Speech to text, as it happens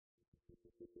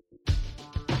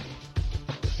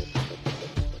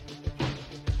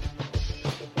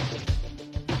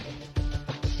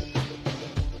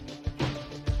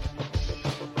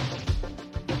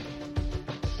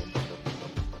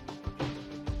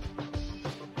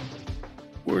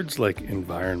Words like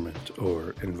environment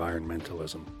or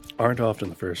environmentalism aren't often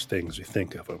the first things we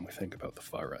think of when we think about the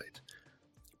far right.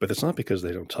 But it's not because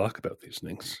they don't talk about these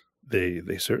things. They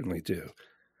certainly do.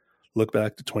 Look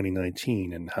back to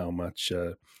 2019 and how much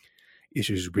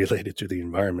issues related to the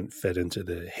environment fed into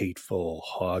the hateful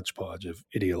hodgepodge of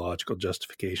ideological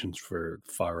justifications for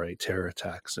far right terror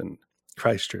attacks in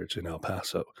Christchurch and El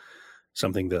Paso,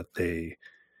 something that they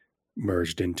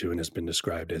merged into and has been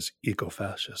described as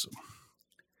ecofascism.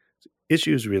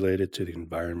 Issues related to the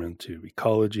environment, to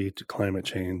ecology, to climate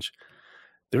change,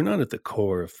 they're not at the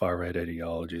core of far-right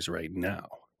ideologies right now.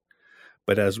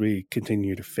 But as we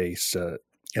continue to face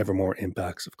ever more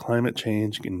impacts of climate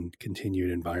change and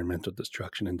continued environmental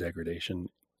destruction and degradation,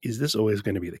 is this always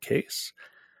going to be the case?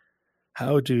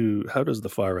 How does the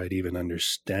far right even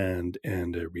understand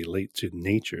and relate to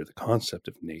nature, the concept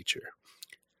of nature?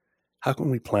 How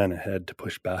can we plan ahead to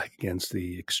push back against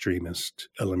the extremist,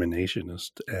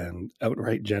 eliminationist, and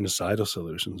outright genocidal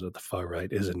solutions that the far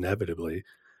right is inevitably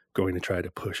going to try to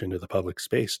push into the public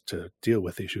space to deal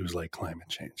with issues like climate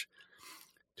change?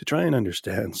 To try and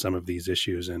understand some of these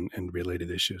issues and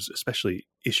related issues, especially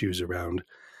issues around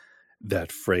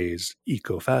that phrase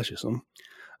ecofascism,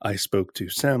 I spoke to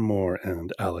Sam Moore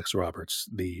and Alex Roberts,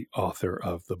 the author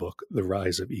of the book The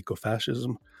Rise of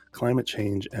Ecofascism, Climate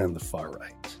Change and the Far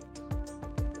Right.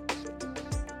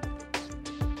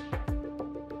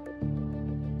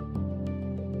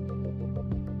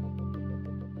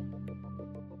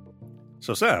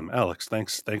 So Sam, Alex,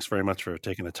 thanks very much for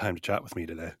taking the time to chat with me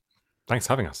today. Thanks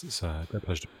for having us. It's a great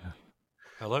pleasure to be here.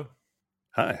 Hello.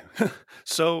 Hi.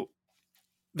 So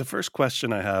the first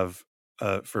question I have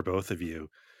for both of you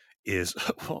is,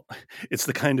 well, it's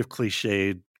the kind of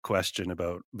cliched question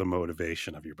about the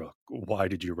motivation of your book. Why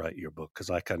did you write your book?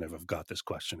 Because I kind of have got this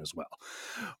question as well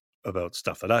about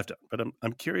stuff that I've done. But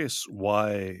I'm curious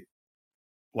why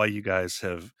you guys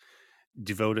have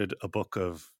devoted a book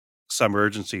of some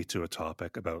urgency to a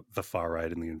topic about the far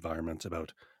right and the environment,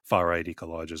 about far right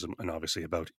ecologism, and obviously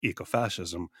about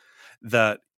ecofascism,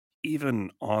 that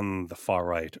even on the far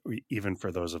right, even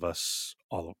for those of us,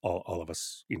 all of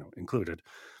us, included,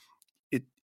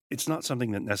 it's not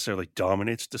something that necessarily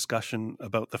dominates discussion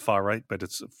about the far right, but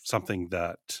it's something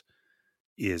that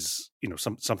is,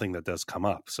 something that does come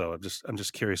up. So I'm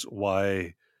just curious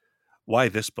why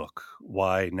this book?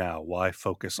 Why now? Why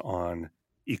focus on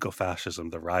ecofascism,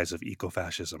 the rise of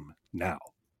ecofascism now?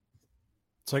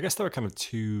 So I guess there are kind of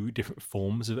two different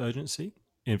forms of urgency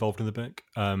involved in the book.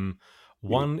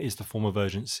 One is the form of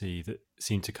urgency that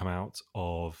seemed to come out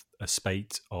of a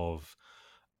spate of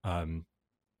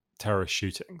terrorist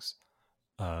shootings.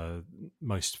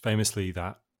 Most famously,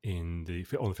 that on the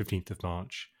 15th of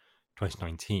March,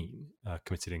 2019,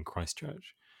 committed in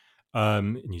Christchurch,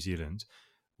 in New Zealand,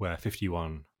 where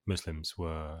 51 Muslims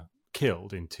were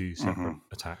killed in two separate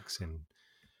attacks in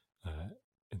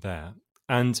there.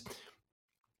 And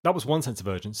that was one sense of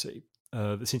urgency.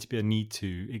 There seemed to be a need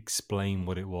to explain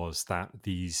what it was that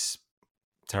these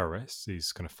terrorists,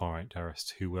 these kind of far-right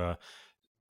terrorists, who were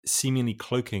seemingly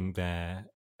cloaking their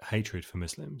hatred for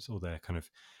Muslims, or their kind of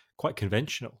quite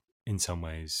conventional, in some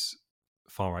ways,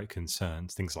 far-right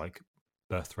concerns, things like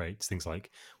birth rates, things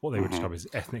like what they would describe as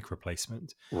ethnic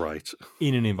replacement, right,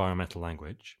 in an environmental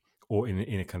language, or in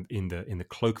the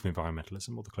cloak of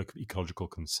environmentalism, or the cloak of ecological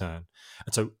concern.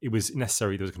 And so it was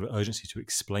necessary, there was kind of urgency to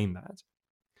explain that.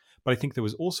 But I think there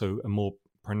was also a more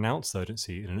pronounced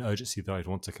urgency, and an urgency that I'd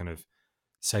want to kind of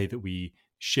say that we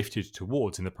shifted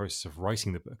towards in the process of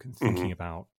writing the book and thinking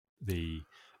about the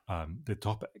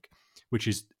topic, which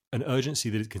is an urgency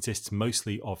that consists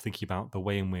mostly of thinking about the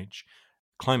way in which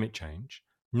climate change,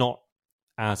 not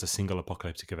as a single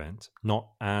apocalyptic event, not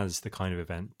as the kind of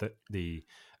event that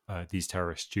these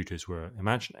terrorist shooters were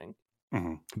imagining,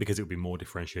 because it would be more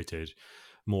differentiated,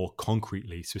 more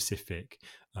concretely specific,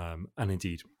 and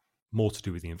indeed more to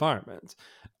do with the environment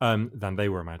than they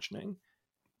were imagining.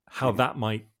 How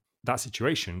that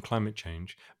situation, climate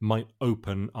change, might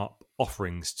open up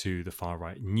offerings to the far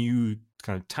right, new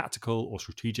kind of tactical or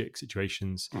strategic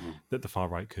situations that the far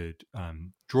right could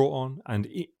draw on, and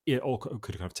or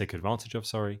could kind of take advantage of.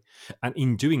 And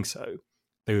in doing so,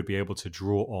 they would be able to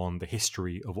draw on the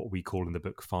history of what we call in the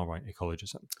book far right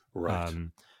ecologism, right?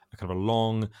 A kind of a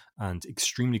long and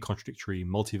extremely contradictory,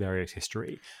 multivariate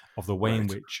history of the way in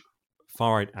which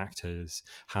far right actors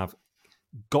have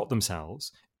got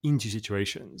themselves into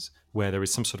situations where there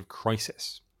is some sort of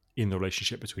crisis in the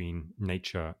relationship between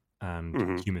nature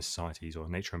and human societies, or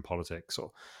nature and politics,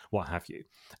 or what have you.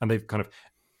 And they've kind of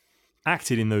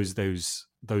acted in those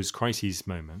crises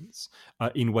moments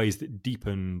in ways that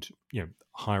deepened,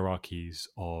 hierarchies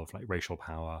of like racial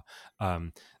power,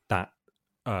 that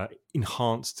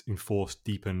enhanced, enforced,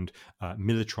 deepened,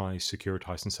 militarized,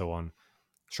 securitized, and so on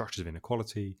structures of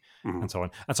inequality, Hmm. and so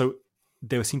on. And so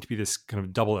there seemed to be this kind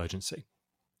of double urgency.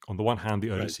 On the one hand,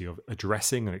 the Right. urgency of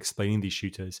addressing and explaining these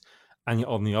shooters, and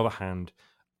on the other hand,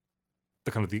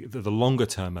 the kind of the longer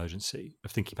term urgency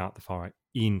of thinking about the far right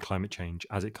in climate change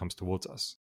as it comes towards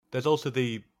us. There's also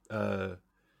the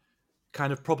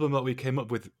kind of problem that we came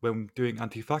up with when doing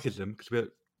anti-fascism, because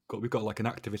we've got like an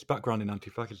activist background in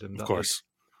anti-fascism, Of that like course.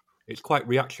 it's quite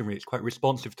reactionary, it's quite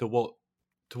responsive to what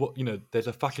there's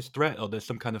a fascist threat or there's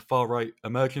some kind of far right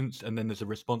emergence, and then there's a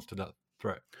response to that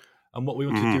threat. And what we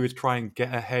want to Hmm. do is try and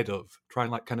get ahead of, try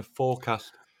and like kind of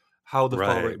forecast how the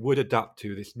far Right. right would adapt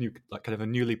to this new, like kind of a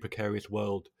newly precarious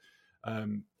world,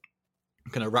 um,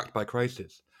 kind of racked by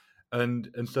crisis. And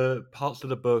so parts of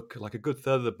the book, like a good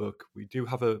third of the book, we do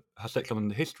have a section on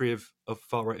the history of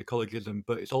far right ecologism,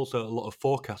 but it's also a lot of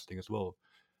forecasting as well.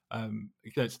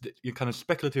 It's your kind of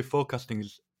speculative forecasting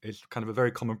is kind of a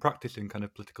very common practice in kind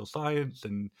of political science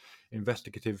and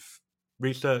investigative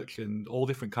research and all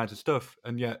different kinds of stuff.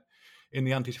 And yet, in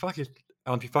the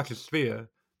anti-fascist sphere,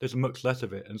 there's much less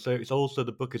of it. And so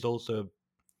the book is also,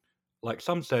 like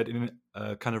Sam said, in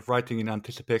kind of writing in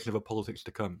anticipation of a politics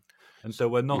to come. And so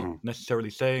we're not Hmm. necessarily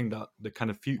saying that the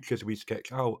kind of futures we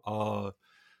sketch out are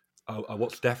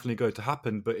what's definitely going to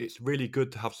happen, but it's really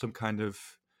good to have some kind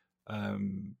of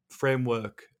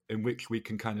framework in which we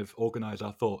can kind of organize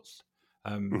our thoughts,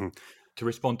 um, Hmm. to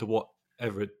respond to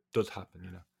whatever it does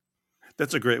happen.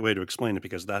 That's a great way to explain it,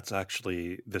 because that's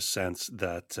actually the sense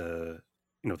that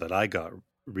that I got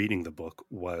reading the book.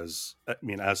 Was, I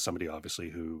mean, as somebody obviously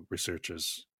who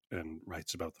researches and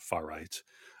writes about the far right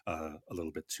a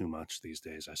little bit too much these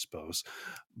days, I suppose.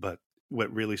 But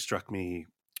what really struck me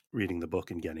reading the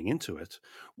book and getting into it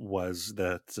was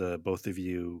that both of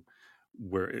you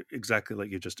were exactly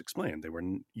like you just explained.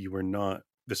 You were not.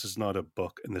 This is not a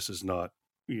book, and this is not.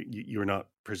 You're not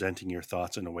presenting your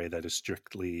thoughts in a way that is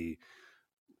strictly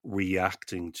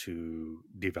reacting to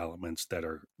developments that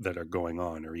are going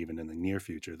on, or even in the near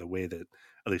future. The way that,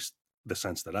 at least the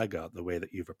sense that I got, the way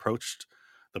that you've approached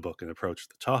the book and approached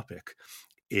the topic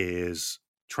is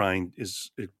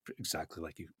exactly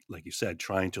like you said,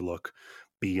 trying to look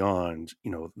beyond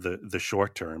the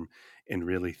short term and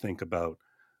really think about,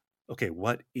 okay,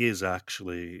 what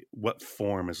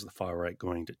form is the far right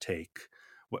going to take?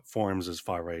 What forms is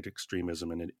far right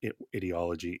extremism and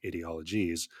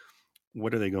ideologies,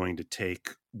 what are they going to take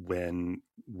when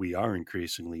we are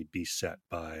increasingly beset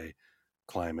by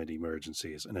climate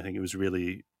emergencies? And I think it was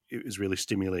really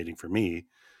stimulating for me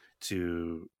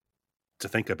to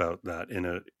think about that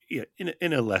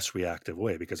in a less reactive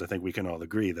way, because I think we can all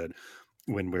agree that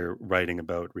when we're writing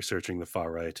about researching the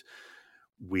far right,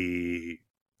 we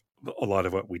a lot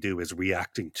of what we do is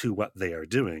reacting to what they are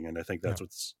doing. And I think Yeah. that's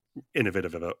what's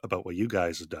innovative about what you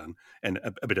guys have done. And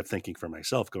a bit of thinking for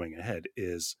myself going ahead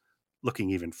is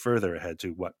looking even further ahead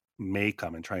to what may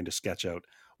come and trying to sketch out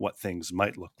what things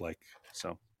might look like.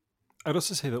 So, I'd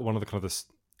also say that one of the kind of this,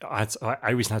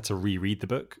 I recently had to reread the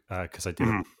book because I did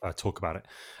mhm, a talk about it.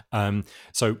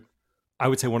 So I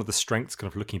would say one of the strengths,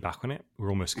 kind of looking back on it, we're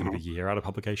almost kind of mhm, a year out of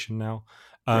publication now,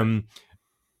 right.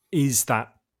 is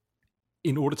that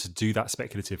in order to do that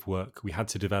speculative work, we had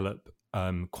to develop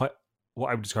quite what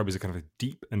I would describe as a kind of a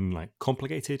deep and like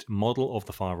complicated model of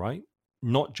the far right,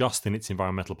 not just in its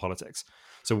environmental politics.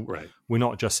 So Right. we're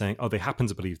not just saying, oh, they happen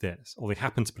to believe this or they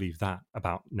happen to believe that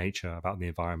about nature, about the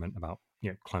environment, about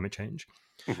climate change,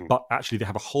 Mhm, but actually they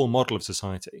have a whole model of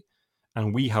society,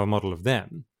 and we have a model of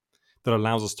them that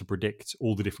allows us to predict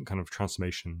all the different kind of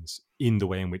transformations in the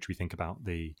way in which we think about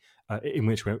in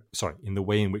the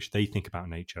way in which they think about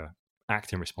nature,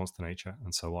 act in response to nature,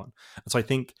 and so on. And so I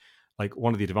think like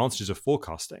one of the advantages of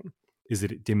forecasting is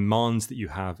that it demands that you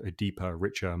have a deeper,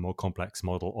 richer, more complex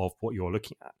model of what you're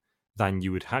looking at than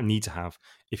you would need to have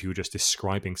if you were just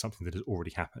describing something that has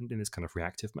already happened in this kind of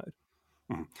reactive mode.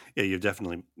 mhm. Yeah, you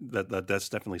definitely that's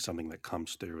definitely something that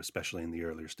comes through, especially in the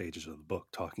earlier stages of the book,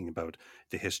 talking about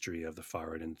the history of the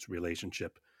far right and its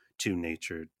relationship to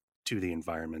nature, to the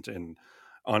environment, and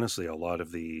honestly, a lot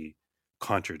of the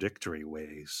contradictory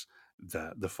ways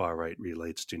that the far right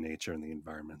relates to nature and the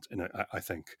environment. And I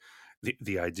think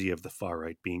the idea of the far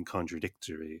right being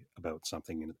contradictory about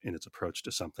something in its approach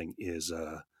to something is,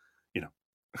 you know,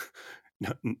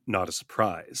 not a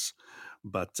surprise,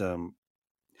 but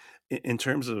in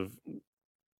terms of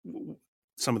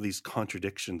some of these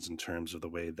contradictions in terms of the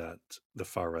way that the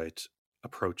far right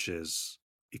approaches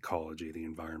ecology, the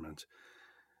environment,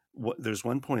 There's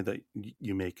one point that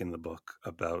you make in the book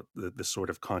about the sort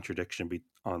of contradiction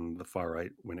on the far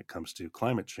right when it comes to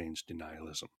climate change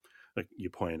denialism. Like you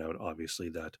point out, obviously,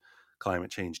 that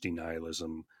climate change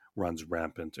denialism runs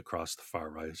rampant across the far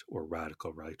right or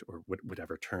radical right or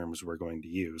whatever terms we're going to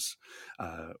use,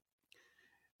 uh,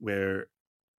 where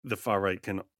the far right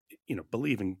can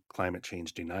believe in climate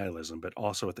change denialism, but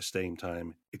also at the same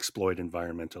time exploit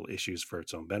environmental issues for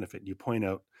its own benefit. You point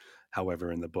out,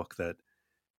 however, in the book that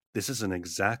this isn't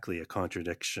exactly a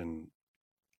contradiction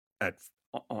at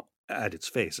at its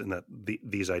face, and that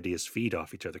these ideas feed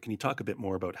off each other. Can you talk a bit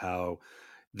more about how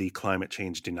the climate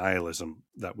change denialism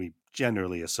that we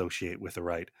generally associate with the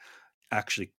right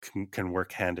actually can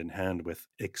work hand in hand with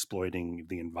exploiting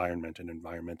the environment and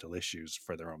environmental issues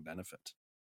for their own benefit?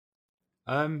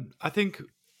 I think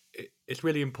it's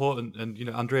really important, and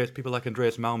people like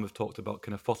Andreas Malm have talked about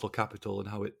kind of fossil capital and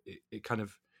how it kind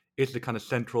of is the kind of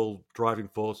central driving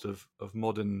force of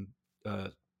modern uh,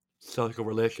 social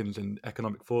relations and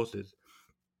economic forces,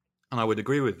 and I would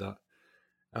agree with that.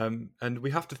 And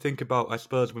we have to think about, I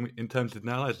suppose, in terms of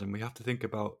denialism, we have to think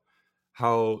about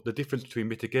how the difference between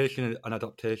mitigation and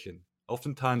adaptation.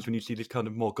 Oftentimes, when you see these kind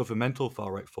of more governmental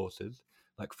far right forces,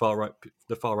 like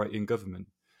the far right in government,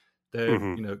 they're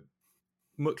Mm-hmm.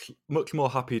 much more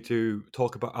happy to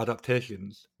talk about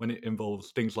adaptations when it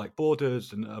involves things like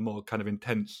borders and a more kind of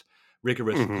intense,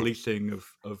 rigorous Mm-hmm. policing of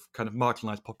kind of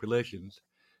marginalized populations,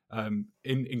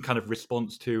 in kind of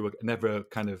response to an ever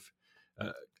kind of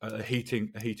uh, a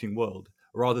heating world,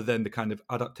 rather than the kind of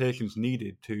adaptations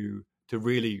needed to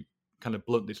really kind of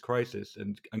blunt this crisis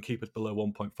and keep us below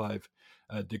 1.5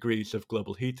 degrees of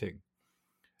global heating.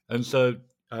 And so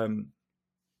um,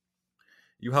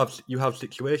 you have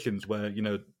situations where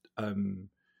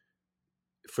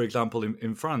for example,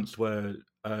 in France, where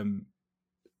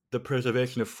the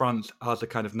preservation of France as a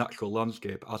kind of natural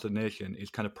landscape, as a nation, is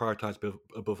kind of prioritized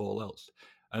above all else.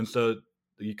 And so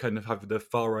you kind of have the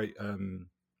far right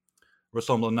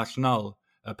Rassemblement National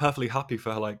perfectly happy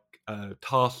for like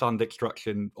tar sand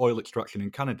extraction, oil extraction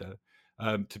in Canada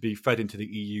to be fed into the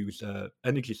EU's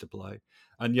energy supply,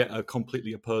 and yet are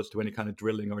completely opposed to any kind of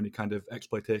drilling or any kind of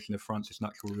exploitation of France's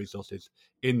natural resources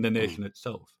in the nation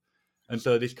itself. And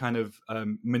so this kind of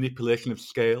manipulation of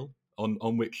scale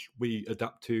on which we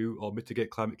adapt to or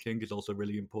mitigate climate change is also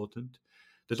really important.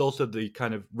 There's also the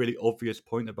kind of really obvious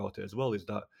point about it as well, is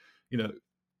that you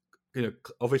know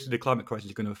obviously the climate crisis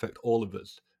is going to affect all of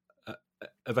us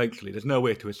eventually. There's no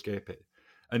way to escape it,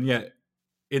 and yet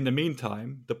in the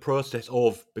meantime, the process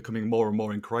of becoming more and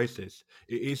more in crisis,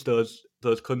 it is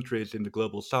those countries in the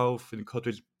global south, in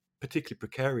countries particularly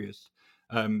precarious,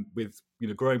 with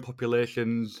growing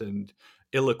populations and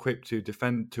ill-equipped to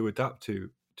defend, to adapt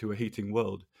to a heating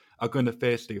world, are going to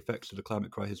face the effects of the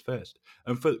climate crisis first.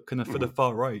 And for Mm-hmm. the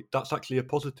far right, that's actually a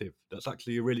positive. That's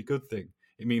actually a really good thing.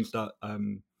 It means that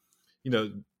you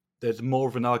know, there's more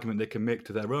of an argument they can make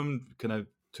to their own kind of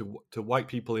to white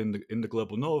people in the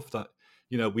global north that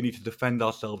we need to defend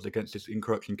ourselves against this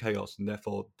encroaching chaos, and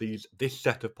therefore this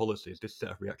set of policies, this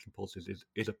set of reaction policies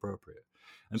is appropriate.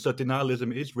 And so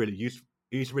denialism is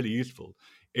really useful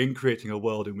in creating a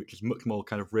world in which is much more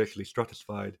kind of racially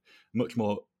stratified, much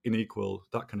more unequal,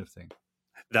 that kind of thing.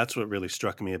 That's what really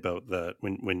struck me about that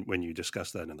when you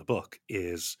discuss that in the book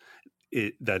is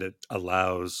that it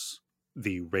allows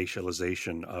the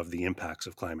racialization of the impacts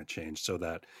of climate change, so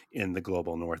that in the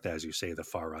global north, as you say, the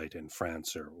far right in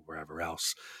France or wherever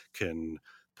else can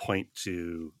point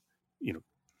to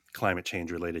climate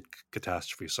change related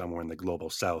catastrophe somewhere in the global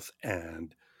south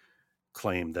and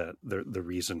claim that the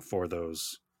reason for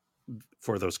those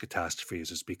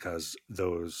catastrophes is because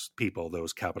those people,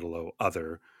 those capital O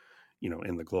other,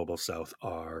 in the global south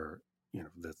are,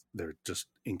 that they're just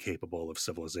incapable of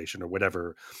civilization or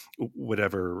whatever,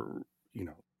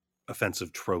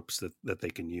 offensive tropes that they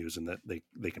can use and that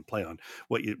they can play on.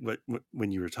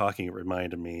 When you were talking, it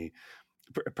reminded me,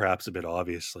 perhaps a bit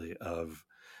obviously, of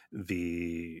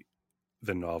the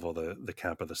novel, the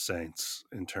Camp of the Saints,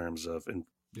 in terms of, and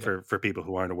Yeah. for people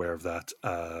who aren't aware of that,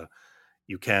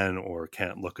 you can or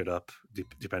can't look it up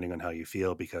depending on how you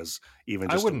feel, because even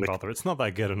I just a wouldn't wiki. bother. It's not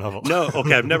that good a novel. No,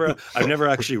 okay, I've never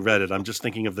actually read it. I'm just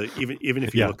thinking of even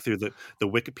if you Yeah. look through the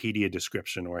Wikipedia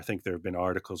description, or I think there have been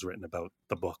articles written about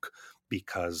the book,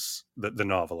 because the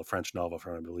novel, a French novel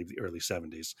from, I believe, the early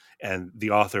 70s, and the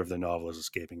author of the novel is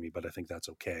escaping me, but I think that's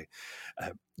okay.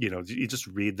 You just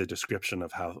read the description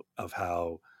of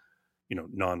how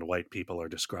non-white people are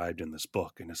described in this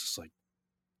book, and it's just like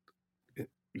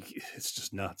it's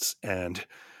just nuts. And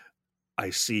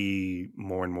I see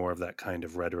more and more of that kind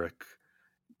of rhetoric,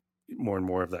 more and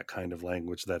more of that kind of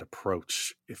language, that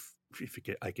approach, if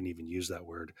I can even use that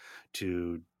word,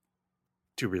 to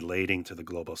relating to the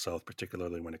global south,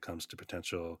 particularly when it comes to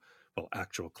potential,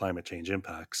 actual climate change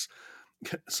impacts.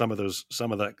 Some of those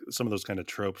kind of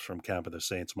tropes from Camp of the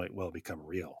Saints might well become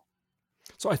real.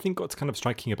 So I think what's kind of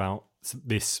striking about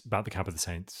the Camp of the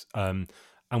Saints, and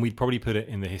we'd probably put it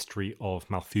in the history of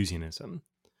Malthusianism,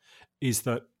 is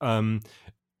that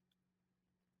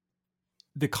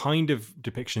the kind of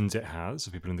depictions it has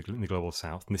of people in the global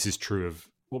south, and this is true of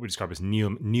what we describe as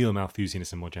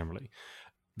neo-Malthusianism more generally,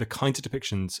 the kinds of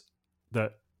depictions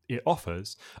that it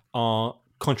offers are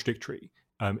contradictory,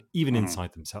 even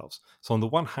inside themselves. So on the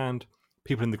one hand,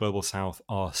 people in the global south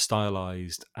are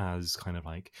stylized as kind of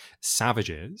like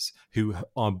savages who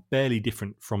are barely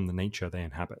different from the nature they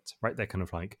inhabit, right? They're kind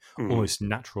of like almost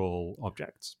natural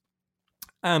objects.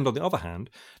 And on the other hand,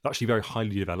 they're actually very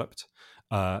highly developed,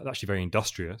 they're actually very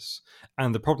industrious.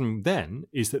 And the problem then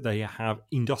is that they have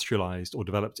industrialized or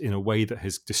developed in a way that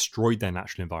has destroyed their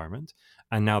natural environment.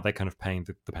 And now they're kind of paying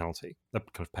the penalty, they're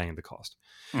kind of paying the cost.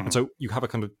 And so you have a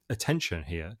kind of a tension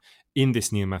here in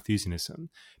this neo-Malthusianism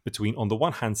between, on the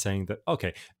one hand, saying that,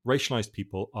 okay, racialized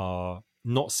people are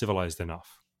not civilized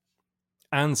enough,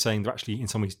 and saying they're actually in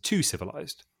some ways too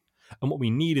civilized. And what we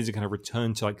need is a kind of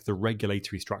return to like the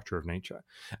regulatory structure of nature.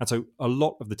 And so a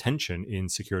lot of the tension in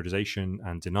securitization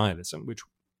and denialism, which,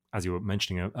 as you were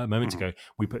mentioning a moment ago,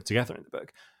 we put together in the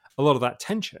book, a lot of that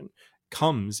tension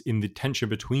comes in the tension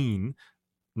between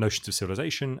notions of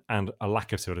civilization and a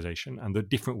lack of civilization, and the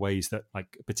different ways that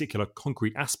like particular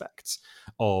concrete aspects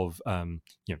of a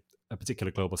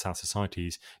particular global south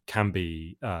societies can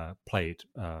be played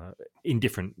in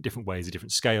different ways at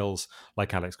different scales,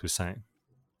 like Alex was saying.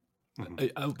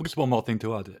 Just one more thing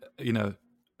to add.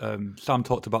 Sam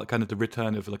talked about kind of the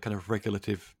return of the kind of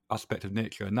regulative aspect of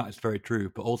nature, and that is very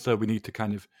true. But also, we need to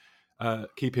kind of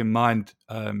keep in mind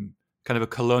kind of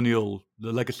the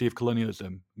legacy of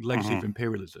colonialism, legacy of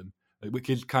imperialism, which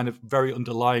is kind of very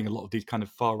underlying a lot of these kind of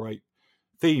far right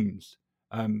themes.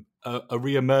 A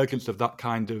re-emergence of that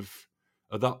kind of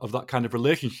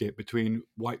relationship between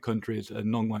white countries and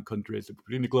non-white countries,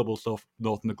 between the global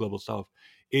north and the global south,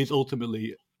 is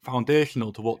ultimately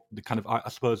foundational to what the kind of, I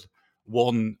suppose,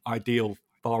 one ideal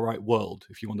far right world,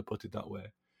 if you want to put it that way.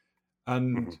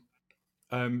 And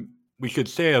we should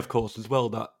say, of course, as well,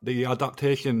 that the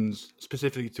adaptations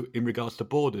specifically in regards to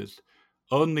borders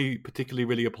only particularly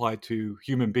really apply to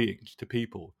human beings, to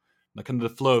people. Like kind of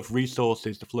the flow of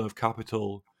resources, the flow of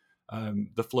capital,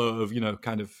 the flow of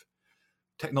kind of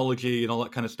technology and all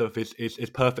that kind of stuff is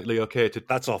perfectly okay to.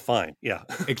 That's all fine. Yeah.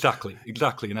 Exactly.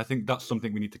 And I think that's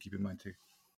something we need to keep in mind too.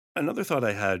 Another thought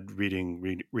I had reading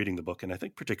the book, and I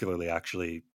think particularly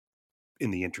actually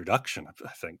in the introduction, I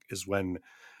think,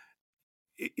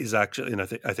 is actually, and I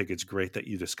think it's great that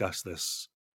you discuss this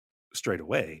straight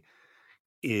away,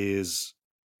 is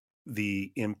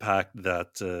the impact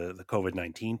that the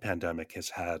COVID-19 pandemic has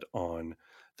had on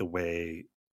the way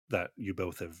that you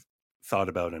both have thought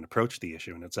about and approached the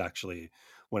issue. And it's actually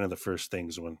one of the first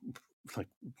things when, like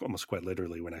almost quite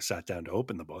literally, when I sat down to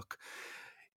open the book,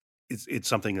 it's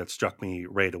something that struck me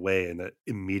right away and that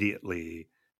immediately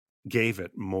gave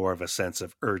it more of a sense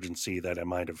of urgency that I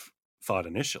might have thought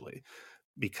initially.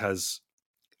 Because,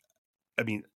 I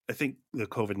mean, I think the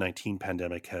COVID-19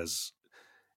 pandemic has,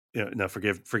 now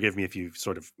forgive me if you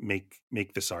sort of make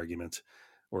this argument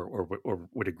or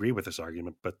would agree with this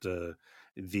argument, but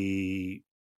the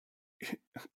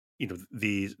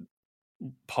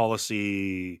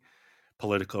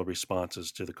political responses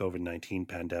to the COVID-19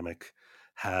 pandemic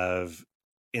have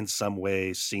in some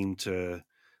ways seemed to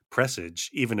presage,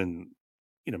 even in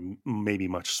maybe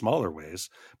much smaller ways,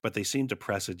 but they seem to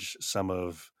presage some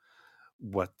of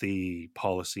what the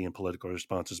policy and political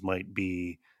responses might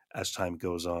be as time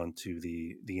goes on to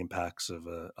the impacts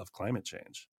of climate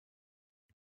change.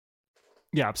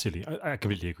 Yeah, absolutely. I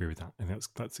completely agree with that. I think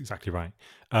that's exactly right.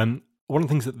 One of the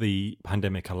things that the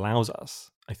pandemic allows us,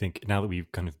 I think, now that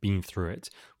we've kind of been through it,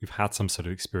 we've had some sort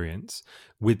of experience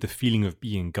with the feeling of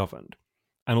being governed,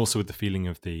 and also with the feeling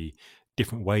of the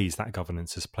different ways that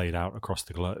governance has played out across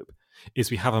the globe,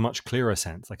 is we have a much clearer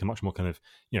sense, like a much more kind of,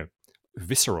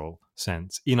 visceral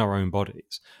sense in our own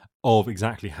bodies of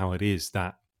exactly how it is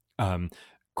that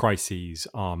crises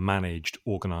are managed,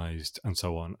 organized, and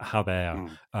so on. How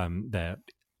their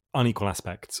unequal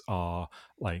aspects are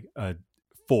like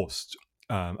forced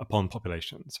upon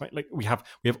populations. Right, like we have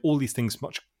all these things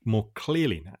much more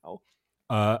clearly now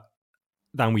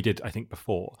than we did, I think,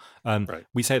 before. Right.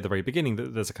 We say at the very beginning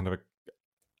that there's a kind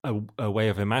of a way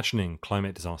of imagining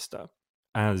climate disaster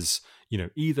as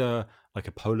either like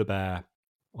a polar bear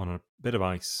on a bit of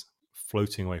ice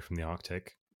floating away from the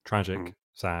Arctic, tragic,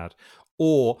 sad,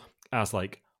 or as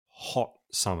like hot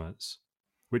summers,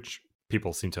 which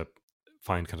people seem to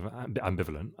find kind of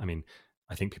ambivalent. I mean,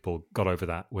 I think people got over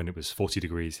that when it was 40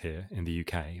 degrees here in the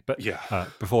UK, but Yeah.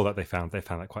 before that they found that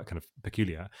quite kind of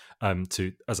peculiar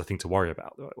as a thing to worry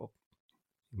about. Well,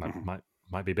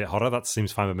 might be a bit hotter. That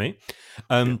seems fine with me.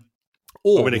 Yeah.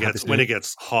 Or when it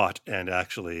gets hot and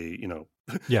actually,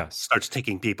 yes, starts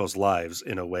taking people's lives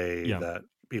in a way yeah. that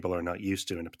people are not used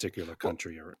to in a particular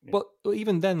country. Well,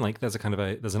 even then, like there's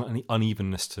an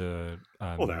unevenness to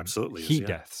there absolutely heat is, yeah.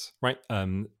 deaths, right?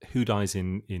 Who dies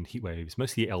in heat waves?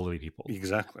 Mostly elderly people.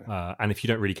 Exactly. And if you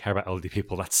don't really care about elderly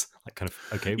people, that's like kind of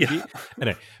okay with Yeah. you.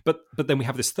 Anyway, but then we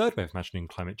have this third way of imagining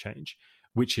climate change,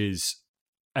 which is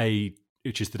the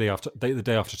day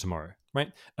after tomorrow,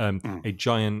 right? A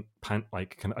giant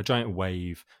a giant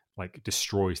wave like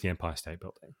destroys the Empire State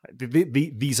Building.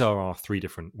 These are our three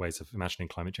different ways of imagining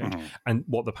climate change, and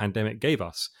what the pandemic gave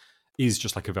us is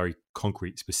just like a very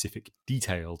concrete, specific,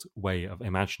 detailed way of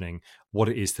imagining what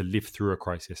it is to live through a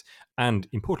crisis, and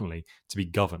importantly, to be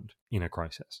governed in a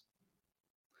crisis.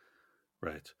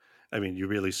 Right. I mean, you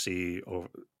really see,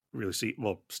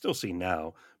 well, still see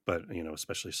now, but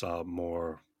especially saw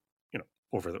more,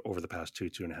 over the past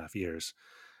 2.5 years,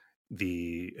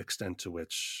 the extent to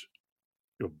which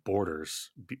borders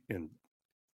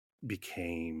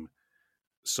became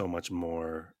so much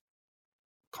more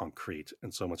concrete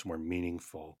and so much more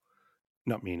meaningful,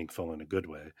 not meaningful in a good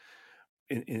way,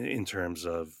 in terms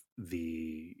of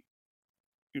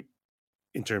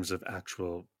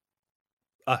actual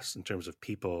us, in terms of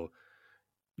people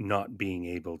not being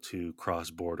able to cross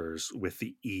borders with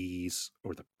the ease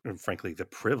or frankly the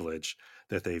privilege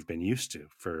that they've been used to.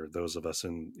 For those of us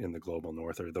in the global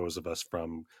north, or those of us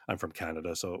I'm from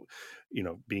Canada, so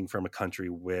being from a country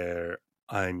where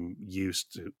I'm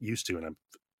used to, and I'm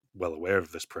well aware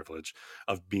of this privilege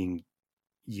of being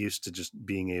used to just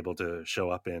being able to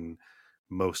show up in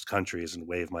most countries and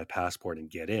wave my passport and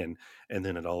get in, and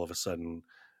then it all of a sudden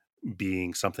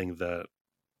being something that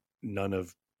none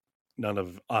of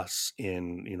us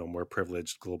in more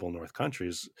privileged global north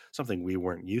countries, something we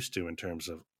weren't used to in terms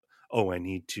of, I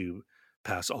need to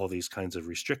pass all these kinds of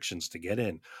restrictions to get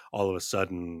in. All of a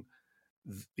sudden,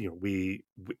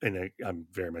 I'm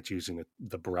very much using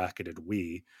the bracketed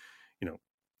we,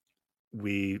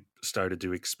 we started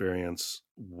to experience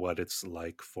what it's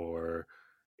like for,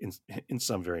 in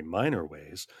some very minor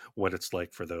ways, what it's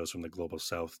like for those from the global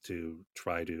south to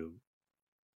try to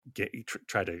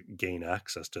gain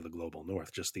access to the global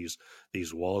north. Just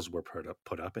these walls were put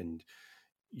up, and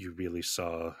you really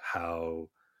saw how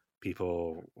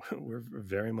people were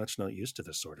very much not used to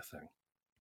this sort of thing.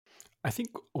 I think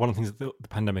one of the things that the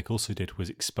pandemic also did was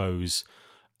expose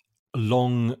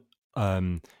long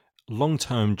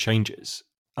long-term changes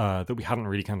that we hadn't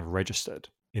really kind of registered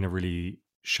in a really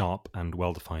sharp and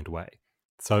well-defined way.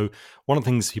 So one of the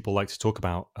things people like to talk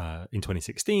about in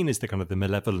 2016 is the kind of the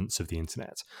malevolence of the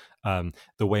internet,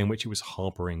 the way in which it was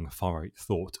harboring far-right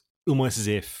thought, almost as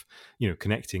if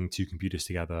connecting two computers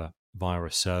together via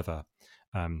a server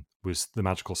was the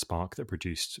magical spark that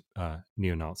produced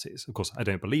neo-Nazis. Of course, I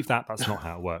don't believe that. That's not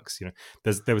how it works.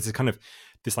 There was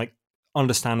this like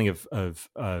understanding of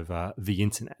the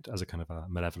internet as a kind of a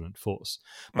malevolent force.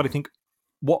 But I think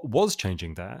what was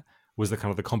changing there was the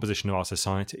kind of the composition of our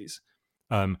societies.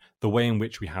 The way in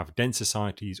which we have dense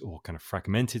societies or kind of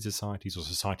fragmented societies, or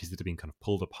societies that have been kind of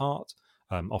pulled apart,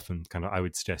 often kind of, I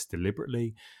would suggest,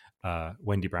 deliberately.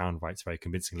 Wendy Brown writes very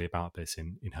convincingly about this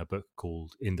in her book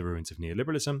called In the Ruins of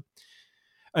Neoliberalism.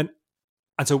 And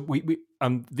so we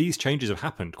these changes have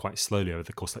happened quite slowly over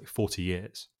the course of like 40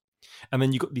 years. And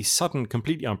then you got these sudden,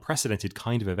 completely unprecedented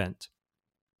kind of event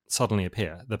suddenly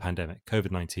appear, the pandemic,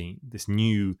 COVID-19, this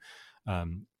new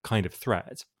kind of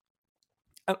threat.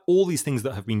 And all these things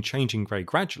that have been changing very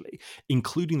gradually,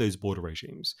 including those border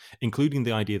regimes, including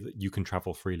the idea that you can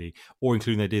travel freely, or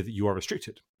including the idea that you are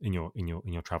restricted in your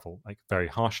travel, like very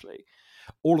harshly.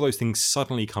 All of those things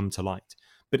suddenly come to light.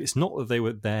 But it's not that they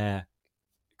were there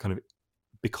kind of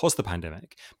because of the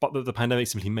pandemic, but that the pandemic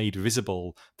simply made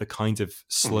visible the kinds of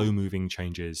slow-moving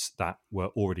changes that were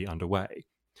already underway.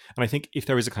 And I think if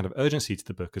there is a kind of urgency to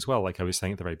the book as well, like I was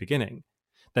saying at the very beginning,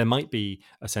 there might be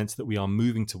a sense that we are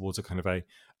moving towards a kind of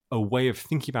a way of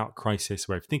thinking about crisis,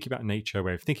 a way of thinking about nature, a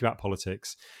way of thinking about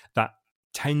politics that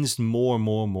tends more and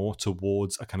more and more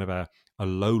towards a kind of a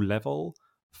low-level,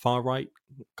 far-right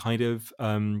kind of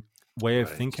way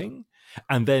of thinking.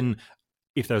 And then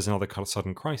if there's another kind of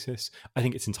sudden crisis, I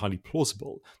think it's entirely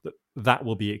plausible that that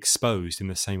will be exposed in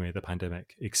the same way the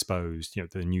pandemic exposed,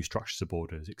 the new structures of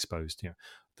borders, exposed,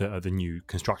 the new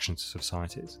constructions of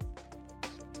societies.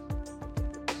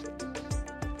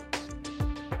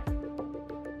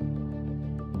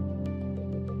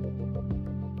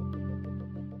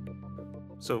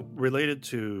 So related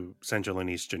to Central and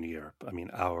Eastern Europe, I mean,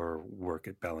 our work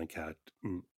at Bellingcat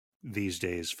these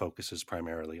days focuses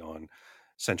primarily on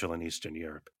Central and Eastern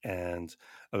Europe. And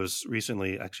I was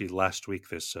recently, actually last week,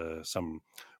 some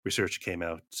research came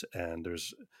out, and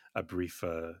there's a brief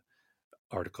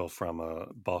article from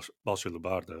Balsha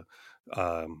Lubarda.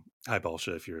 Hi,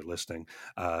 Balsha, if you're listening,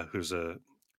 who's a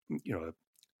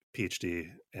PhD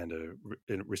and a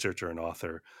researcher and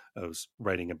author. I was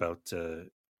writing about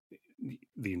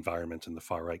the environment in the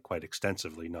far right quite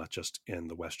extensively, not just in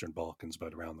the Western Balkans,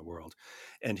 but around the world.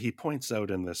 And he points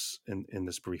out in this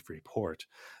brief report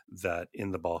that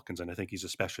in the Balkans, and I think he's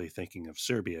especially thinking of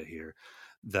Serbia here,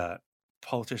 that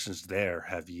politicians there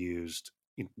have used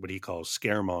what he calls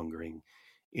scaremongering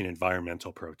in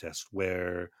environmental protests,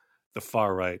 where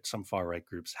some far right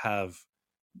groups have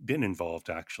been involved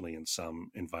actually in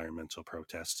some environmental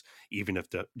protests, even if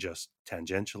they're just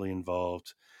tangentially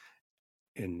involved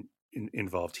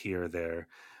involved here or there.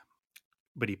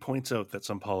 But he points out that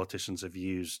some politicians have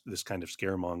used this kind of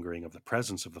scaremongering of the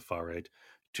presence of the far right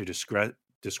to discredit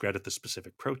the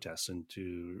specific protests and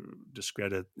to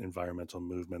discredit environmental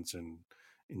movements in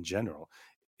general.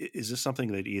 Is this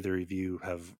something that either of you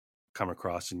have come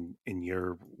across in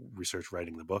your research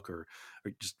writing the book, or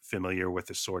just familiar with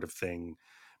this sort of thing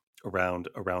around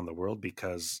the world?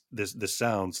 Because this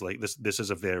sounds like this is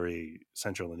a very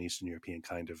Central and Eastern European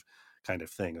kind of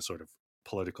thing, a sort of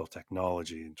political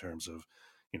technology in terms of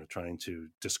trying to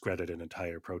discredit an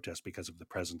entire protest because of the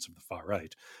presence of the far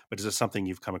right. But is this something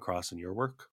you've come across in your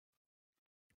work?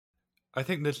 I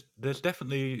think there's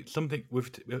definitely something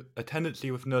with a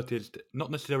tendency we've noticed, not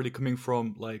necessarily coming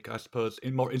from, like, I suppose,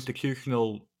 in more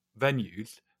institutional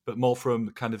venues, but more from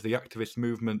kind of the activist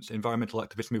movements, environmental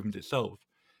activist movement itself,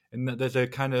 in that there's a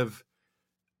kind of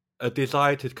a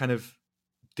desire to kind of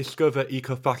discover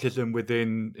ecofascism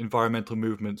within environmental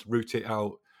movements, root it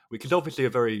out, which is obviously a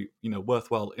very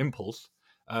worthwhile impulse,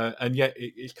 and yet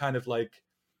it's kind of like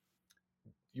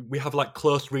we have like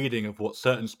close reading of what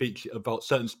certain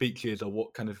speeches or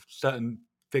what kind of certain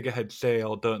figureheads say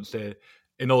or don't say,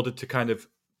 in order to kind of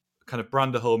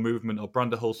brand a whole movement or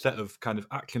brand a whole set of kind of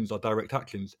actions or direct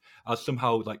actions as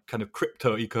somehow like kind of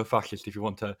crypto eco-fascist, if you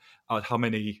want to add how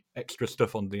many extra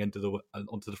stuff on the end of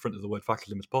onto the front of the word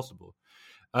fascism as possible.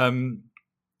 And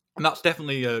that's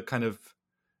definitely a kind of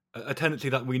a tendency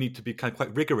that we need to be kind of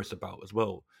quite rigorous about as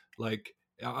well. Like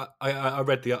I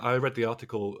read the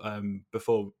article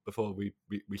before we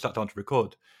sat down to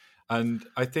record, and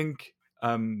I think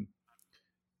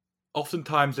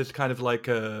oftentimes there's kind of like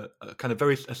a kind of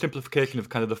a simplification of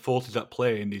kind of the forces at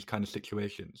play in these kind of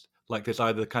situations. Like there's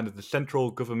either kind of the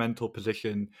central governmental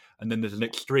position, and then there's an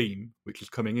extreme which is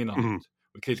coming in on it,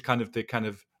 which is kind of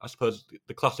I suppose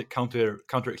the classic counter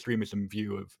extremism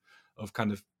view of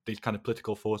kind of these kind of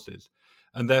political forces.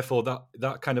 And therefore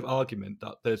that kind of argument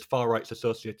that there's far rights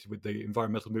associated with the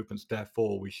environmental movements,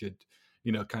 therefore we should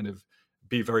kind of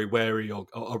be very wary or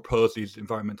oppose these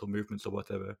environmental movements or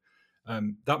whatever.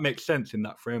 That makes sense in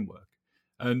that framework.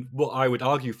 And what I would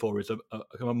argue for is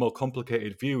a more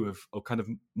complicated view of kind of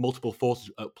multiple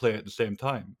forces at play at the same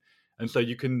time. And so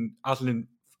you can,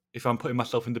 if I'm putting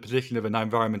myself in the position of an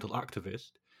environmental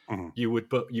activist, you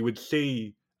would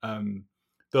see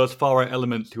those far right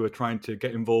elements who are trying to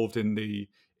get involved in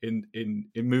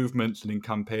movements and in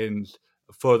campaigns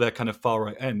for their kind of far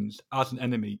right ends as an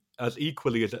enemy, as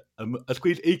equally as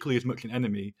much an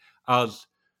enemy as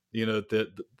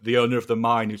the owner of the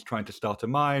mine who's trying to start a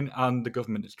mine, and the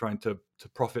government is trying to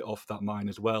profit off that mine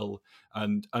as well,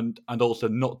 and also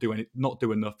not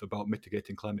do enough about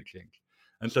mitigating climate change.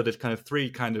 And so there's kind of three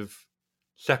kind of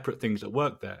separate things at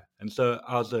work there. And so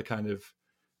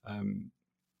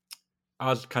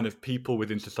as people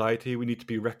within society, we need to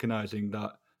be recognizing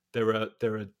that there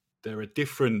are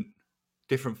different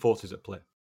forces at play.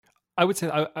 I would say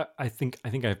I think I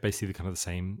have basically kind of the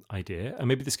same idea, and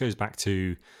maybe this goes back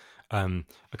to a kind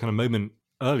of moment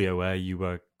earlier where you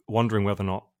were wondering whether or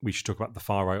not we should talk about the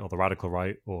far right or the radical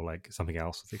right or like something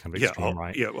else, the kind of extreme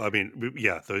right. Yeah, well, I mean,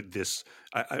 yeah.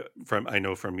 I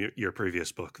know from your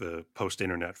previous book, the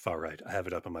post-internet far right. I have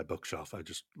it up on my bookshelf. I'm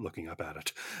just looking up at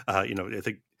it. I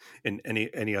think in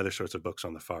any other sorts of books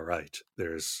on the far right,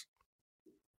 there's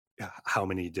how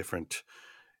many different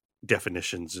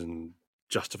definitions and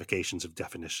justifications of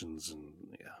definitions, and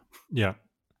yeah.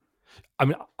 I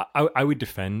mean, I would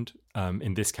defend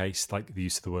in this case like the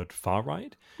use of the word far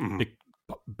right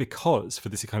because for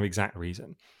this kind of exact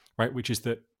reason, right? Which is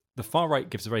that the far right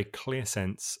gives a very clear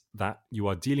sense that you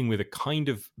are dealing with a kind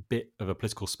of bit of a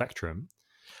political spectrum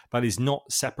that is not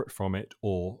separate from it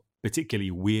or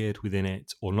particularly weird within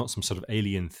it or not some sort of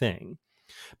alien thing,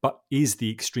 but is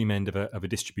the extreme end of a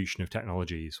distribution of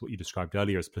technologies, what you described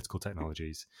earlier as political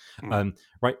technologies,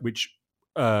 right? Which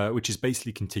is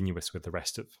basically continuous with the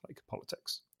rest of like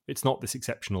politics. It's not this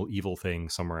exceptional evil thing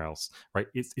somewhere else, right?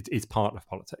 It's part of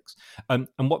politics, and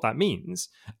what that means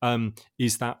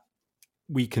is that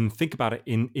we can think about it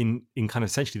in kind of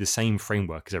essentially the same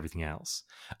framework as everything else,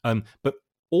 but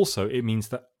also it means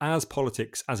that as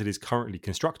politics, as it is currently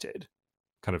constructed,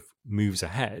 kind of moves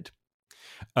ahead.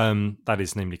 That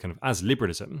is namely kind of as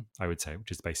liberalism, I would say,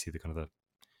 which is basically the kind of the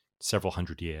several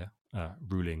hundred year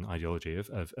ruling ideology of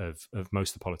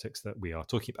most of the politics that we are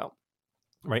talking about.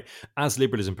 Right, as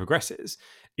liberalism progresses,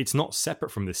 it's not separate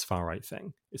from this far right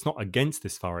thing. It's not against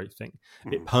this far right thing.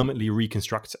 It permanently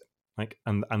reconstructs it. Like,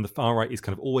 and the far right is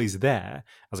kind of always there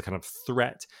as a kind of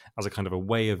threat, as a kind of a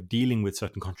way of dealing with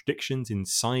certain contradictions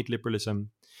inside liberalism.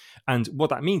 And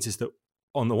what that means is that,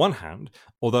 on the one hand,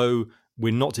 although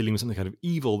we're not dealing with something kind of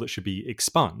evil that should be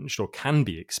expunged or can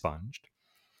be expunged,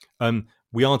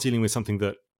 we are dealing with something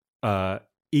that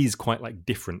is quite like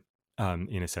different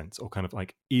in a sense, or kind of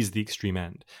like is the extreme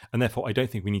end. And therefore, I don't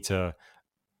think we need to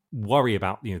worry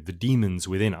about the demons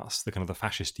within us, the kind of the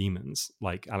fascist demons,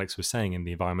 like Alex was saying in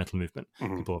the environmental movement.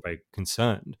 People are very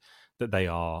concerned that they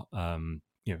are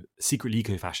secretly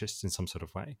eco-fascists in some sort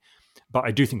of way. But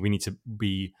I do think we need to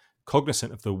be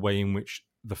cognizant of the way in which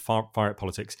the far right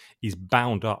politics is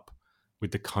bound up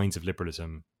with the kinds of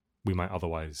liberalism we might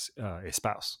otherwise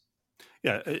espouse.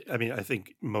 Yeah, I mean, I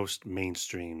think most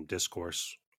mainstream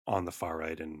discourse on the far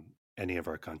right in any of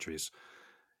our countries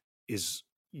is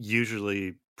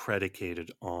usually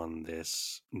predicated on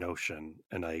this notion,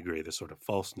 and I agree, this sort of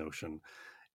false notion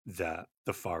that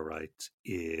the far right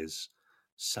is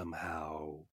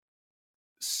somehow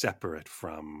separate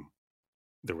from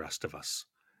the rest of us.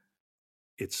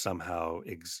 It's somehow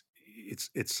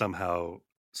it's somehow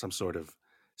some sort of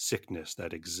sickness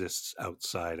that exists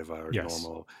outside of our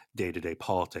normal day-to-day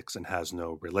politics and has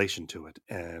no relation to it.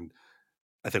 And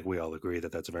I think we all agree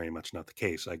that that's very much not the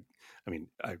case.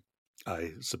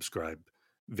 I subscribe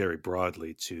very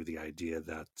broadly to the idea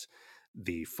that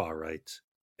the far right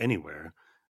anywhere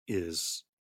is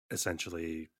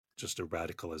essentially just a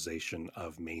radicalization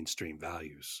of mainstream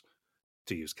values,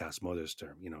 to use Cass Mother's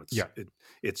term.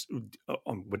 It's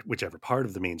on whichever part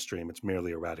of the mainstream, it's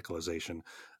merely a radicalization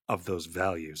of those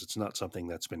values. It's not something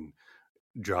that's been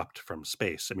dropped from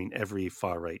space. I mean, every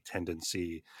far right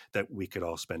tendency that we could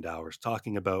all spend hours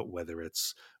talking about, whether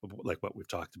it's like what we've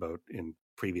talked about in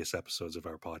previous episodes of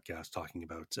our podcast, talking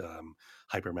about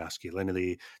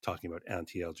hypermasculinity, talking about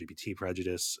anti-LGBT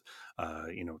prejudice,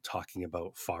 talking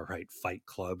about far right fight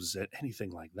clubs,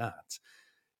 anything like that.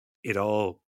 It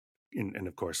all, and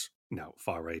of course, now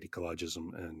far right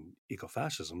ecologism and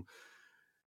ecofascism,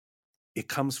 it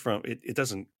comes from, it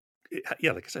doesn't,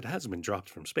 like I said, it hasn't been dropped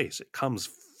from space. It comes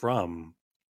from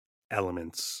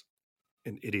elements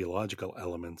and ideological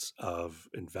elements of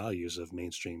and values of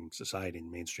mainstream society and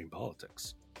mainstream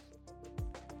politics.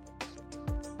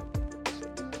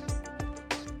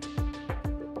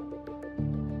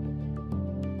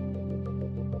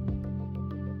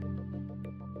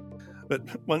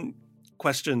 But one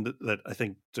question that I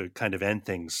think to kind of end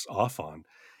things off on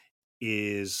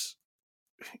is,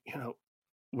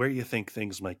 where you think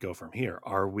things might go from here.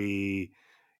 Are we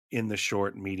in the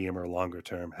short, medium, or longer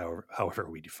term, however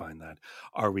we define that,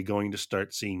 are we going to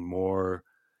start seeing more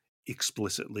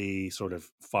explicitly sort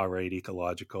of far-right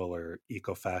ecological or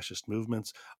eco-fascist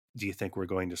movements? Do you think we're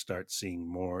going to start seeing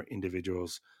more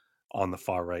individuals on the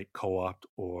far-right co-opt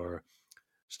or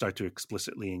start to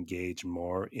explicitly engage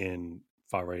more in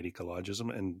far-right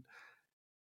ecologism? And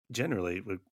generally,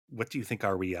 what do you think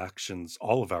our reactions,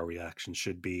 all of our reactions,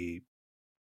 should be,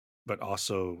 but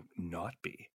also not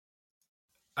be?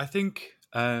 I think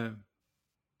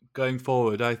going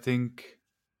forward,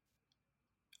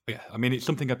 it's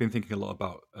something I've been thinking a lot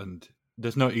about, and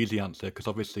there's no easy answer because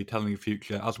obviously telling the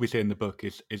future, as we say in the book,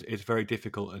 is very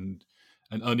difficult and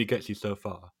only gets you so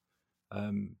far.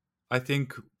 I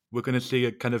think we're going to see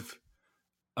a kind of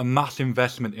a mass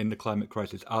investment in the climate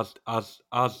crisis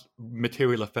as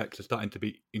material effects are starting to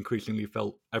be increasingly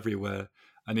felt everywhere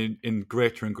and in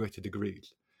greater and greater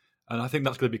degrees. And I think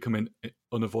that's going to become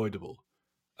unavoidable.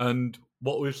 And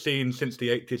what we've seen since the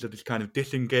 80s of this kind of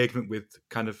disengagement with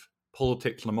kind of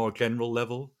politics on a more general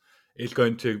level is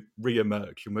going to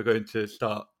re-emerge, and we're going to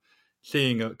start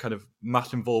seeing a kind of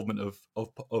mass involvement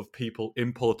of people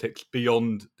in politics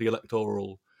beyond the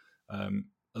electoral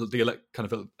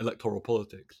electoral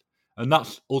politics. And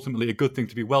that's ultimately a good thing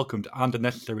to be welcomed and a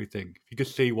necessary thing. If you could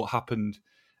see what happened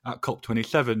at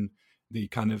COP27, the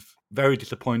kind of very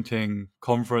disappointing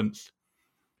conference,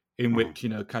 in which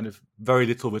kind of very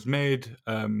little was made.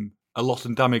 A loss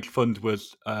and damage fund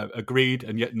was agreed,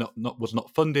 and yet was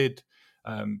not funded.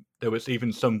 There was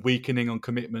even some weakening on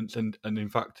commitments, and in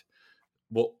fact,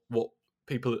 what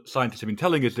scientists have been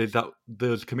telling us is that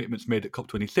those commitments made at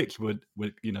COP26 would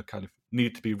kind of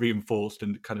need to be reinforced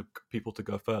and kind of people to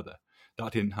go further.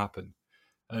 That didn't happen,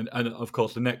 and of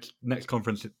course the next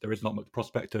conference there is not much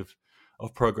prospect of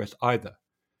progress either,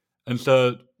 and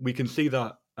so we can see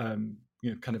that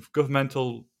kind of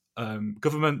governmental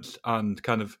governments and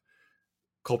kind of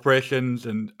corporations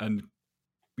and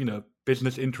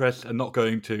business interests are not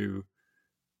going to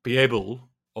be able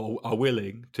or are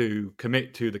willing to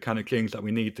commit to the kind of things that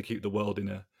we need to keep the world in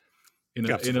a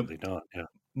Absolutely not. Yeah.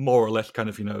 more or less kind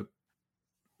of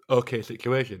okay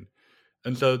situation.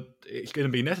 And so it's going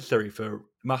to be necessary for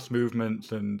mass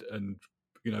movements and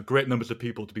great numbers of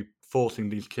people to be forcing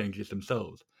these changes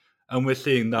themselves. And we're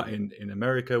seeing that in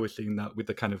America. We're seeing that with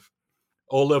the kind of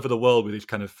all over the world with these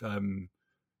kind of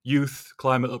youth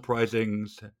climate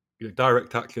uprisings,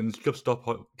 direct actions, just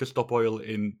stop oil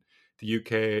in the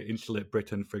UK, insulate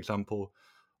Britain, for example.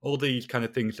 All these kind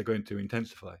of things are going to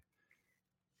intensify.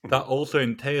 That also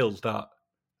entails that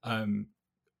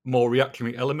more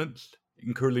reactionary elements,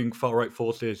 including far-right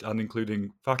forces and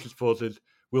including fascist forces,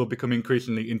 will become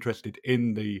increasingly interested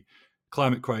in the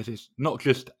climate crisis, not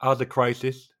just as a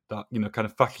crisis that kind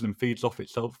of fascism feeds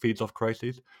off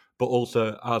crises, but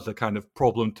also as a kind of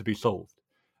problem to be solved.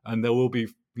 And there will be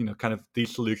kind of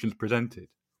these solutions presented.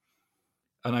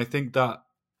 And I think that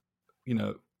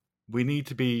we need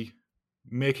to be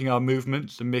making our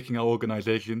movements and making our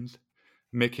organizations,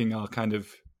 making our kind of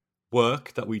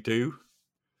work that we do,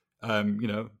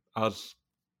 as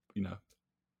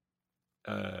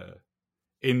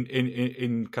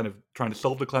in kind of trying to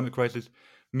solve the climate crisis,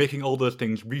 making all those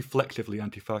things reflexively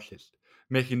anti-fascist,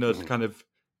 making those kind of,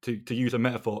 to use a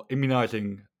metaphor,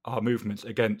 immunizing our movements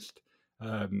against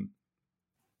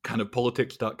kind of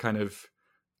politics that kind of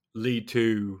lead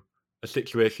to a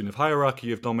situation of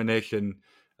hierarchy, of domination,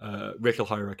 racial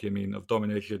hierarchy, of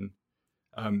domination.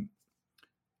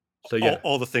 So yeah,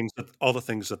 all the things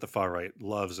that the far right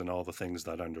loves, and all the things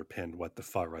that underpin what the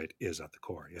far right is at the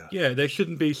core. Yeah, there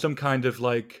shouldn't be some kind of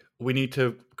like, we need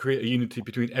to create a unity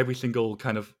between every single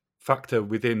kind of factor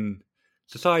within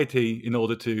society in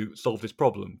order to solve this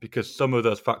problem, because some of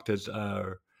those factors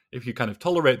are, if you kind of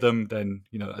tolerate them, then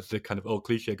as the kind of old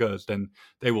cliche goes, then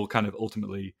they will kind of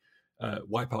ultimately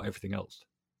wipe out everything else.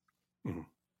 Mm-hmm.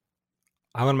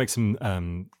 I want to make some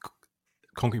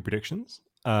concrete predictions.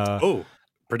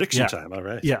 Prediction time! All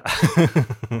right. Yeah,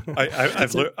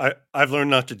 I've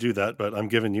learned not to do that, but I'm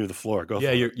giving you the floor. Go.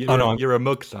 Yeah, for you're a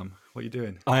mug, Sam. What are you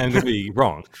doing? I am going to be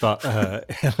wrong, but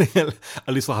at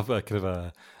least I'll have a kind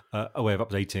of a way of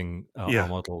updating our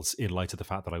models in light of the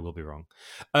fact that I will be wrong.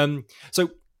 So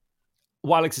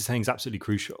what Alex is saying is absolutely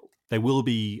crucial. There will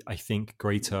be, I think,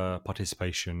 greater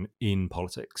participation in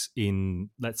politics in,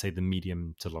 let's say, the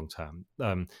medium to long term.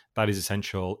 That is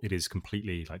essential. It is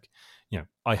completely,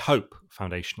 I hope,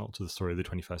 foundational to the story of the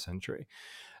 21st century.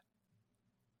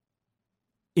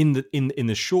 In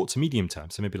the short to medium term,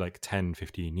 so maybe like 10,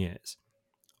 15 years,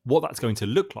 what that's going to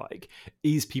look like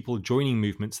is people joining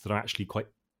movements that are actually quite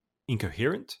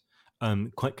incoherent,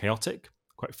 quite chaotic,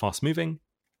 quite fast moving,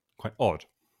 quite odd.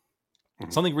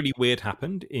 Something really weird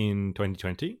happened in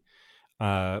 2020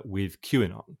 with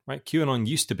QAnon. Right, QAnon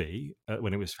used to be,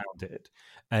 when it was founded,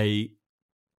 a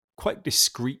quite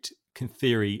discrete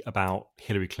theory about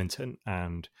Hillary Clinton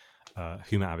and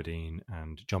Huma Abedin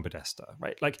and John Podesta,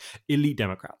 right? Like elite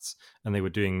Democrats, and they were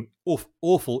doing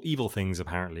awful, evil things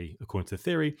apparently, according to the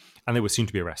theory, and they were soon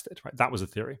to be arrested. Right, that was the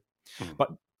theory. But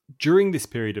during this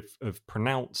period of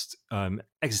pronounced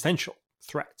existential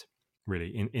threat,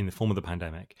 really, in the form of the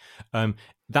pandemic,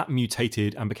 that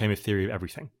mutated and became a theory of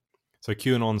everything. So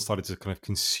QAnon started to kind of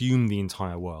consume the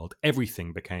entire world.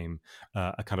 Everything became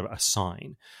a kind of a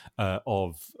sign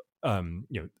of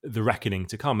the reckoning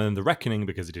to come. And the reckoning,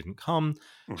 because it didn't come,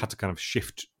 had to kind of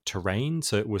shift terrain.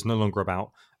 So it was no longer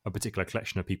about a particular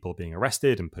collection of people being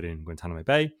arrested and put in Guantanamo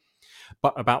Bay,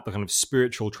 but about the kind of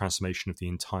spiritual transformation of the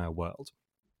entire world.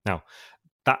 Now,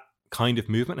 that kind of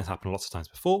movement has happened lots of times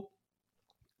before.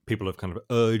 People have kind of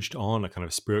urged on a kind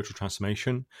of spiritual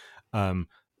transformation.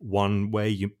 One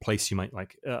place you might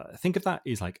think of that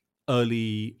is like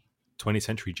early 20th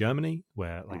century Germany,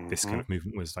 where like this kind of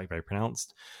movement was like very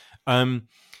pronounced. You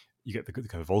get the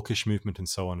kind of Volkisch movement and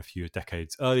so on a few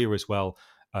decades earlier as well,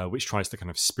 which tries to kind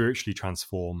of spiritually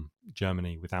transform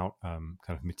Germany without kind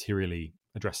of materially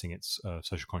addressing its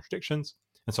social contradictions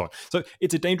and so on. So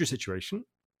it's a dangerous situation.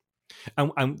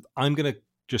 And I'm going to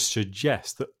just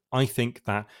suggest that I think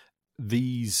that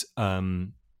these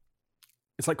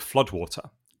it's like floodwater,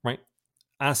 right?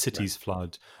 As cities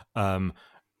flood, the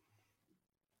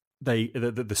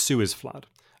sewers flood.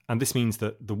 And this means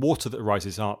that the water that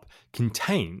rises up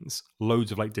contains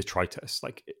loads of like detritus.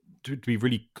 Like, to be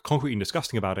really concrete and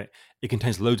disgusting about it, it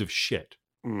contains loads of shit.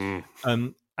 And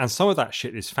some of that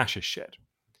shit is fascist shit,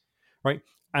 right?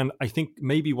 And I think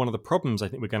maybe one of the problems I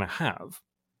think we're going to have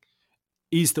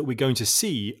is that we're going to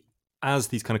see, as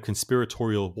these kind of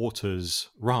conspiratorial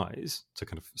waters rise, to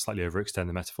kind of slightly overextend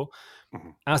the metaphor,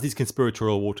 as these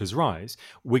conspiratorial waters rise,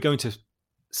 we're going to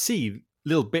see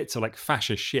little bits of like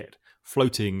fascist shit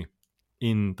floating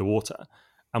in the water,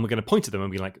 and we're going to point at them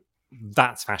and be like,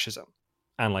 that's fascism,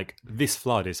 and like, this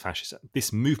flood is fascism,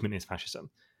 this movement is fascism.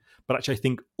 But actually, I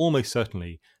think almost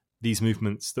certainly these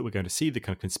movements that we're going to see, the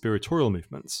kind of conspiratorial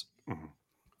movements,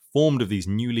 formed of these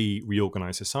newly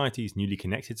reorganized societies, newly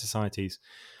connected societies,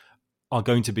 are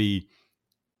going to be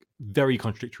very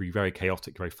contradictory, very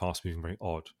chaotic, very fast-moving, very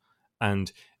odd.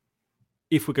 And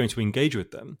if we're going to engage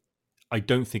with them, I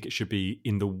don't think it should be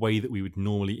in the way that we would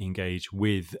normally engage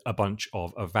with a bunch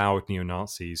of avowed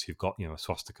neo-Nazis who've got, a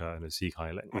swastika and a Sieg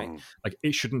Heil, right? Like,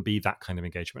 it shouldn't be that kind of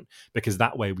engagement, because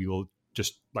that way we will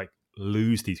just like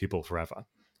lose these people forever.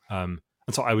 And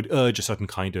so I would urge a certain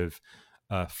kind of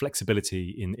flexibility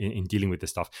in dealing with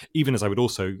this stuff, even as I would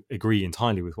also agree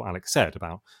entirely with what Alex said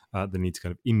about the need to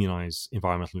kind of immunize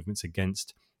environmental movements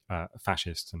against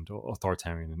fascist and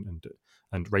authoritarian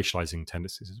and racializing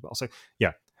tendencies as well. So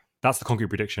yeah, that's the concrete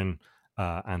prediction,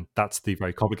 and that's the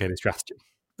very complicated strategy.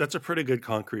 That's a pretty good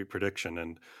concrete prediction,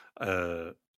 and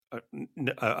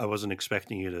I wasn't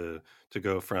expecting you to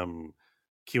go from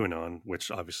QAnon, which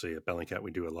obviously at Bellingcat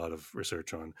we do a lot of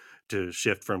research on, to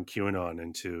shift from QAnon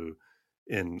into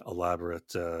an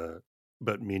elaborate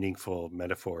but meaningful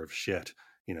metaphor of shit.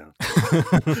 I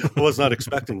was not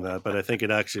expecting that, but I think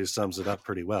it actually sums it up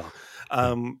pretty well.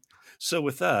 So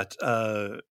with that,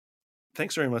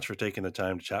 thanks very much for taking the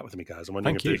time to chat with me, guys. I'm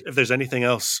wondering if there's anything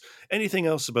else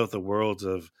about the world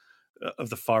of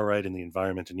the far right and the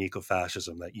environment and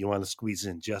ecofascism that you want to squeeze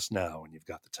in just now when you've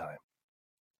got the time.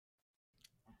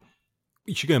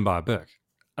 You should go and buy a book.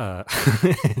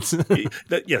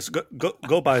 Yes,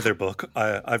 go buy their book.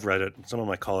 I've read it. Some of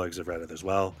my colleagues have read it as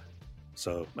well.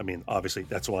 So, I mean, obviously,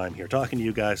 that's why I'm here talking to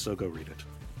you guys, so go read it.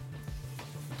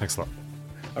 Thanks a lot.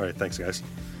 All right, thanks, guys.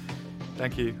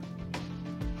 Thank you.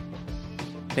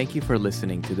 Thank you for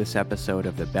listening to this episode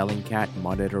of the Bellingcat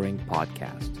Monitoring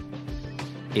Podcast.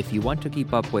 If you want to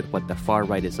keep up with what the far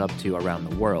right is up to around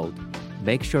the world,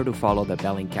 make sure to follow the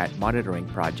Bellingcat Monitoring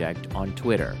Project on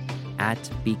Twitter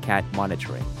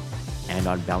 @BCatMonitoring and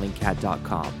on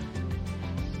Bellingcat.com.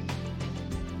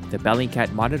 The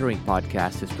Bellingcat Monitoring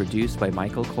Podcast is produced by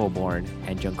Michael Colborne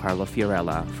and Giancarlo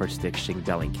Fiorella for Stitching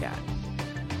Bellingcat.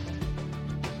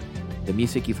 The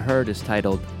music you've heard is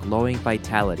titled Glowing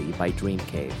Vitality by Dream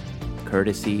Cave,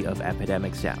 courtesy of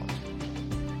Epidemic Sound.